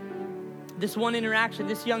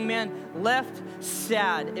this young man left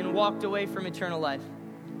sad and walked away from eternal life.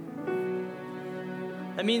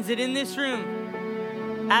 That means that in this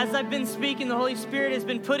room, as I've been speaking, the Holy Spirit has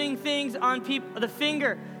been putting things on people, the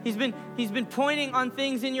finger. He's been pointing on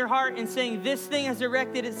things in your heart and saying, this thing has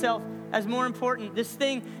erected itself as more important. This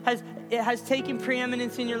thing has taken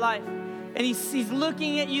preeminence in your life. And he's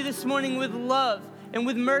looking at you this morning with love and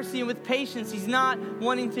with mercy and with patience. He's not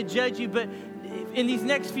wanting to judge you, but in these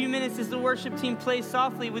next few minutes, as the worship team plays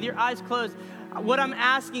softly with your eyes closed, what I'm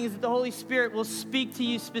asking is that the Holy Spirit will speak to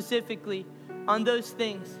you specifically on those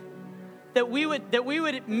things. That we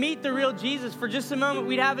would meet the real Jesus for just a moment.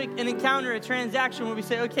 We'd have an encounter, a transaction where we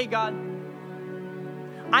say, okay, God,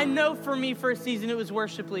 I know for me for a season it was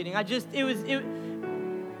worship leading. I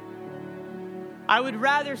would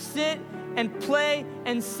rather sit and play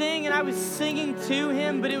and sing, and I was singing to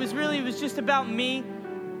him, but it was just about me.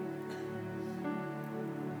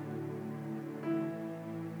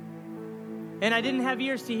 And I didn't have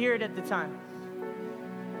ears to hear it at the time.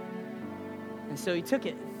 And so he took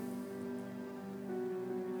it.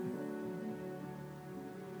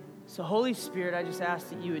 So Holy Spirit, I just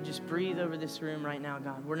ask that you would just breathe over this room right now,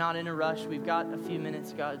 God. We're not in a rush. We've got a few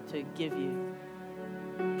minutes, God, to give you.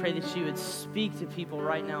 Pray that you would speak to people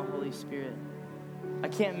right now, Holy Spirit. I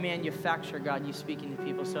can't manufacture, God, you speaking to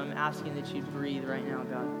people, so I'm asking that you breathe right now,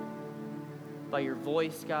 God. By your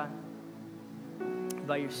voice, God.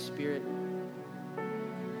 By your Spirit.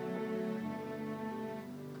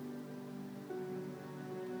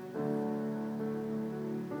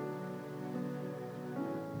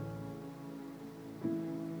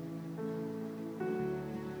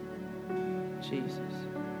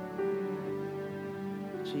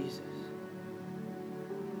 Jesus.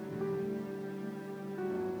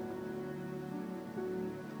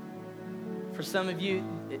 For some of you,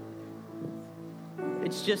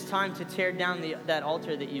 it's just time to tear down that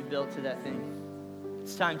altar that you've built to that thing.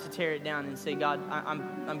 It's time to tear it down and say, God,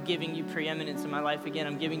 I'm giving you preeminence in my life again.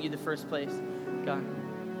 I'm giving you the first place, God.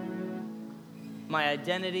 My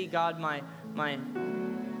identity, God, I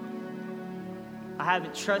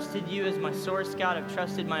haven't trusted you as my source, God. I've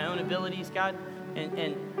trusted my own abilities, God.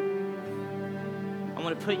 And I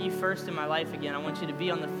want to put you first in my life again. I want you to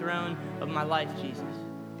be on the throne of my life, Jesus.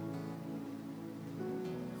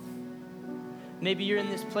 Maybe you're in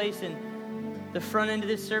this place and the front end of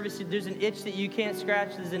this service, there's an itch that you can't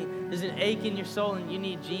scratch. There's an ache in your soul and you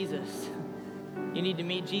need Jesus. You need to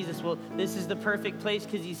meet Jesus. Well, this is the perfect place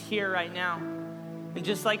because he's here right now. And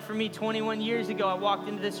just like for me, 21 years ago, I walked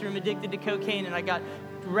into this room addicted to cocaine and I got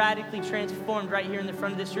radically transformed right here in the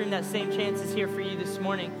front of this room. That same chance is here for you this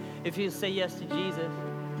morning if you'll say yes to Jesus.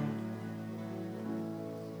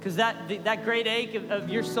 Because that great ache of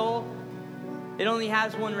your soul, it only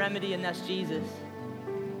has one remedy, and that's Jesus.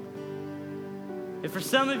 If for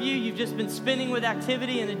some of you, you've just been spinning with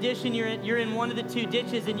activity and addiction, you're in one of the two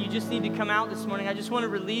ditches and you just need to come out this morning, I just want to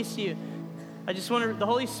release you the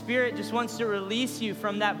Holy Spirit just wants to release you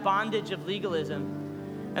from that bondage of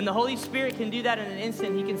legalism. And the Holy Spirit can do that in an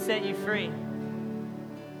instant. He can set you free.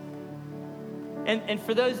 And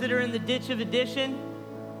for those that are in the ditch of addiction,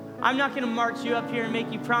 I'm not going to march you up here and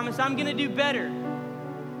make you promise I'm going to do better.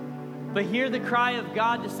 But hear the cry of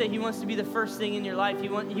God to say he wants to be the first thing in your life. He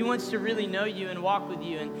wants to really know you and walk with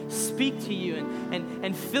you and speak to you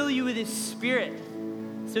and fill you with his Spirit.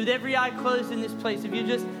 So with every eye closed in this place,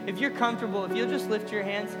 if you're comfortable, if you'll just lift your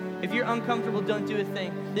hands. If you're uncomfortable, don't do a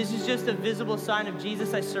thing. This is just a visible sign of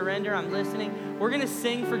Jesus. I surrender. I'm listening. We're going to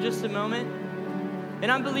sing for just a moment.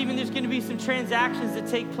 And I'm believing there's going to be some transactions that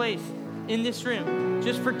take place in this room.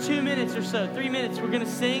 Just for 2 minutes or so, 3 minutes, we're going to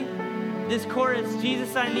sing this chorus,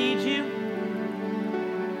 Jesus, I need you.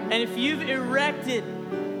 And if you've erected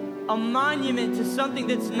a monument to something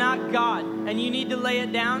that's not God and you need to lay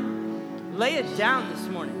it down this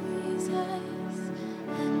morning.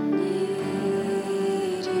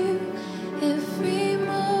 Every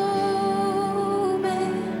moment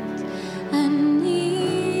I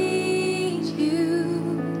need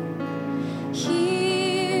you.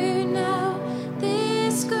 Hear now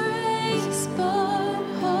this grace brought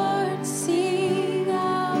heart sing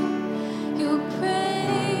out your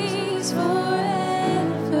praise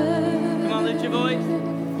forever. Come on, lift your voice.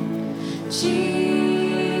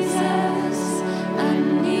 Jesus, I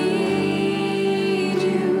need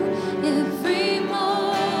you. Every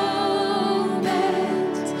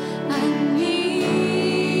moment I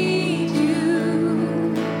need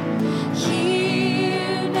you.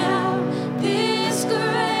 Hear now this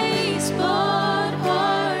grace brought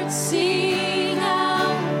heart sing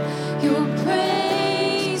out your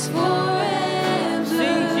praise forever.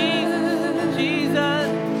 Sing Jesus.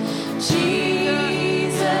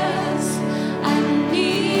 Jesus, I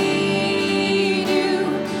need you.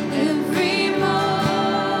 Every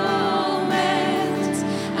moment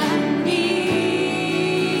I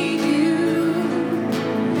need you.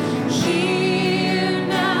 Hear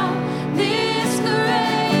now this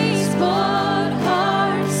grace brought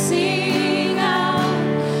heart sing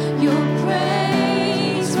out your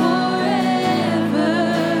praise forever.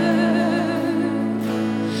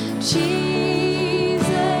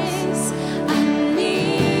 Jesus, I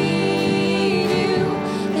need you.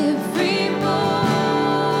 Every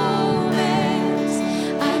moment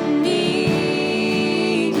I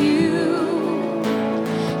need you.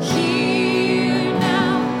 Hear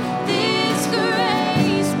now this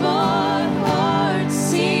grace brought heart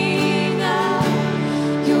sing out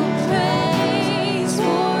your praise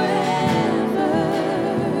forever.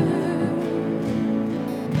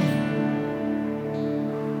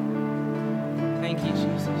 Thank you,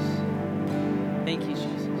 Jesus. Thank you, Jesus.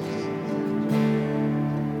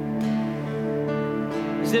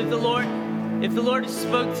 So if the Lord has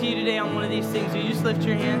spoke to you today on one of these things, will you just lift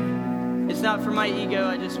your hand? It's not for my ego.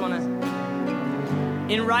 I just want to.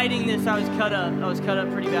 In writing this, I was cut up. I was cut up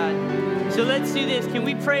pretty bad. So let's do this. Can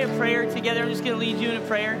we pray a prayer together? I'm just going to lead you in a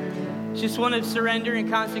prayer. It's just one of surrender and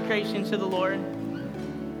consecration to the Lord.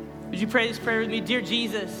 Would you pray this prayer with me? Dear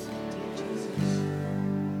Jesus,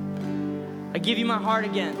 I give you my heart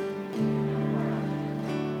again.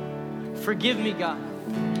 Forgive me, God,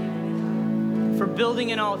 for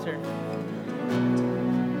building an altar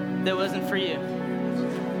that wasn't for you.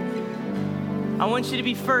 I want you to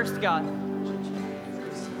be first, God.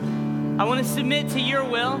 I want to submit to your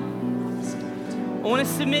will. I want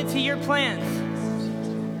to submit to your plans.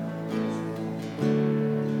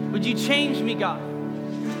 Would you change me, God?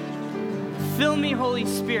 Fill me, Holy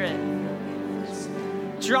Spirit.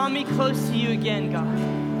 Draw me close to you again, God.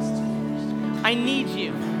 I need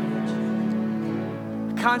you.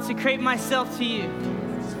 Consecrate myself to you.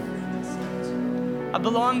 I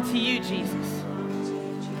belong to you, Jesus.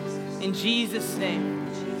 In Jesus' name,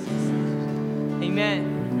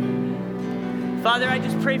 amen. Father, I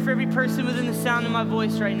just pray for every person within the sound of my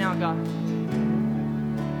voice right now, God.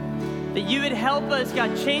 That you would help us,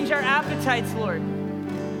 God, change our appetites, Lord.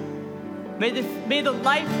 May the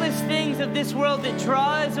lifeless things of this world that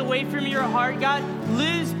draw us away from your heart, God,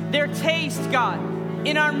 lose their taste, God,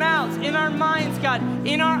 in our mouths, in our minds, God,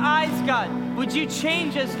 in our eyes, God. Would you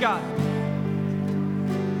change us, God?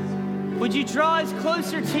 Would you draw us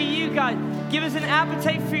closer to you, God? Give us an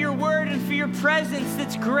appetite for your word and for your presence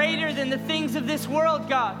that's greater than the things of this world,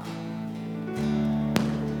 God.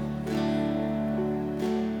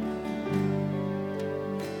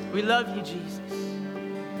 We love you, Jesus.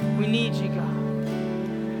 We need you, God.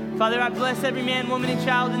 Father, I bless every man, woman, and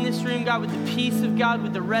child in this room, God, with the peace of God,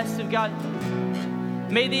 with the rest of God.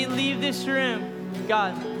 May they leave this room,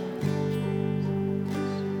 God,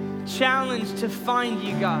 challenged to find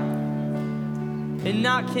you, God. and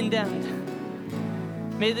not condemned.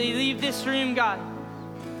 May they leave this room, God,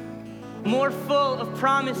 more full of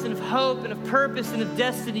promise and of hope and of purpose and of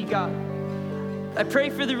destiny, God. I pray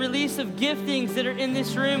for the release of giftings that are in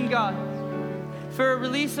this room, God. For a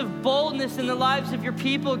release of boldness in the lives of your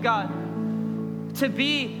people, God. To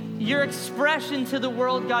be your expression to the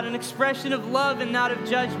world, God, an expression of love and not of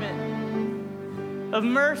judgment. Of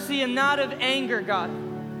mercy and not of anger, God.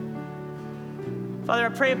 Father, I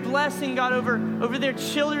pray a blessing, God, over their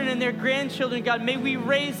children and their grandchildren, God. May we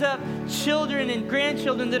raise up children and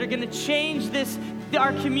grandchildren that are going to change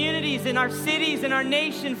our communities and our cities and our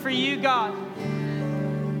nation for you, God.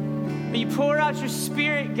 May you pour out your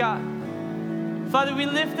Spirit, God. Father, we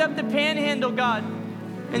lift up the Panhandle, God,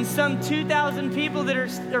 and some 2,000 people or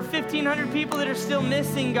 1,500 people that are still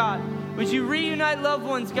missing, God. Would you reunite loved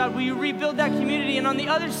ones, God? Will you rebuild that community? And on the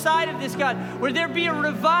other side of this, God, would there be a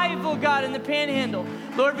revival, God, in the Panhandle?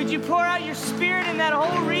 Lord, would you pour out your Spirit in that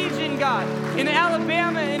whole region, God, in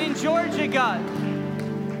Alabama and in Georgia, God?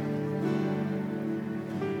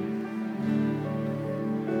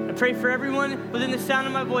 I pray for everyone within the sound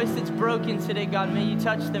of my voice that's broken today, God. May you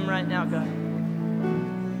touch them right now, God.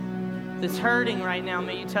 That's hurting right now,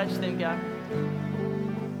 may you touch them, God.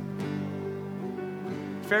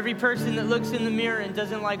 For every person that looks in the mirror and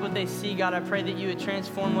doesn't like what they see, God, I pray that you would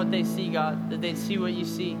transform what they see, God, that they'd see what you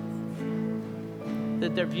see,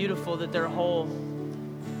 that they're beautiful, that they're whole,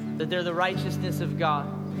 that they're the righteousness of God,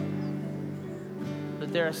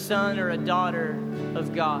 that they're a son or a daughter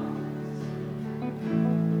of God.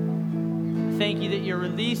 Thank you that you're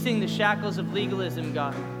releasing the shackles of legalism,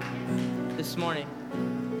 God, this morning.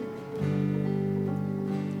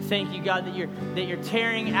 Thank you, God, that you're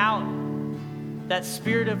tearing out that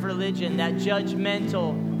spirit of religion, that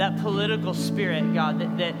judgmental, that political spirit, God,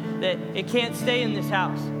 that it can't stay in this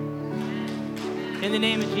house. In the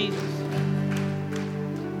name of Jesus.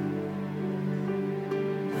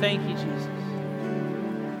 Thank you, Jesus.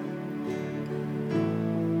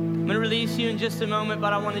 I'm going to release you in just a moment,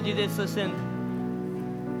 but I want to do this. Listen.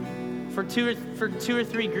 For two or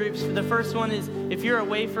three groups. The first one is if you're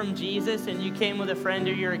away from Jesus and you came with a friend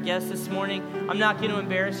or you're a guest this morning, I'm not going to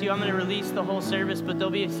embarrass you. I'm going to release the whole service, but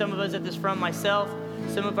there'll be some of us at this front, myself,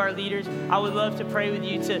 some of our leaders. I would love to pray with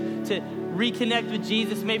you to reconnect with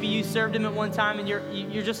Jesus. Maybe you served him at one time and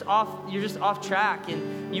you're just off track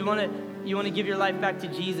and you want to give your life back to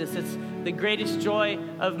Jesus. It's the greatest joy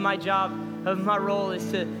of my job, of my role,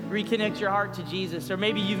 is to reconnect your heart to Jesus. Or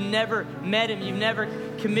maybe you've never met him, you've never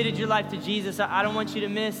committed your life to Jesus. I don't want you to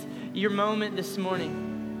miss your moment this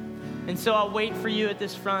morning. And so I'll wait for you at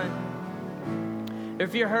this front. Or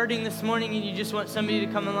if you're hurting this morning and you just want somebody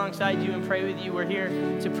to come alongside you and pray with you, we're here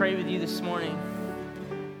to pray with you this morning.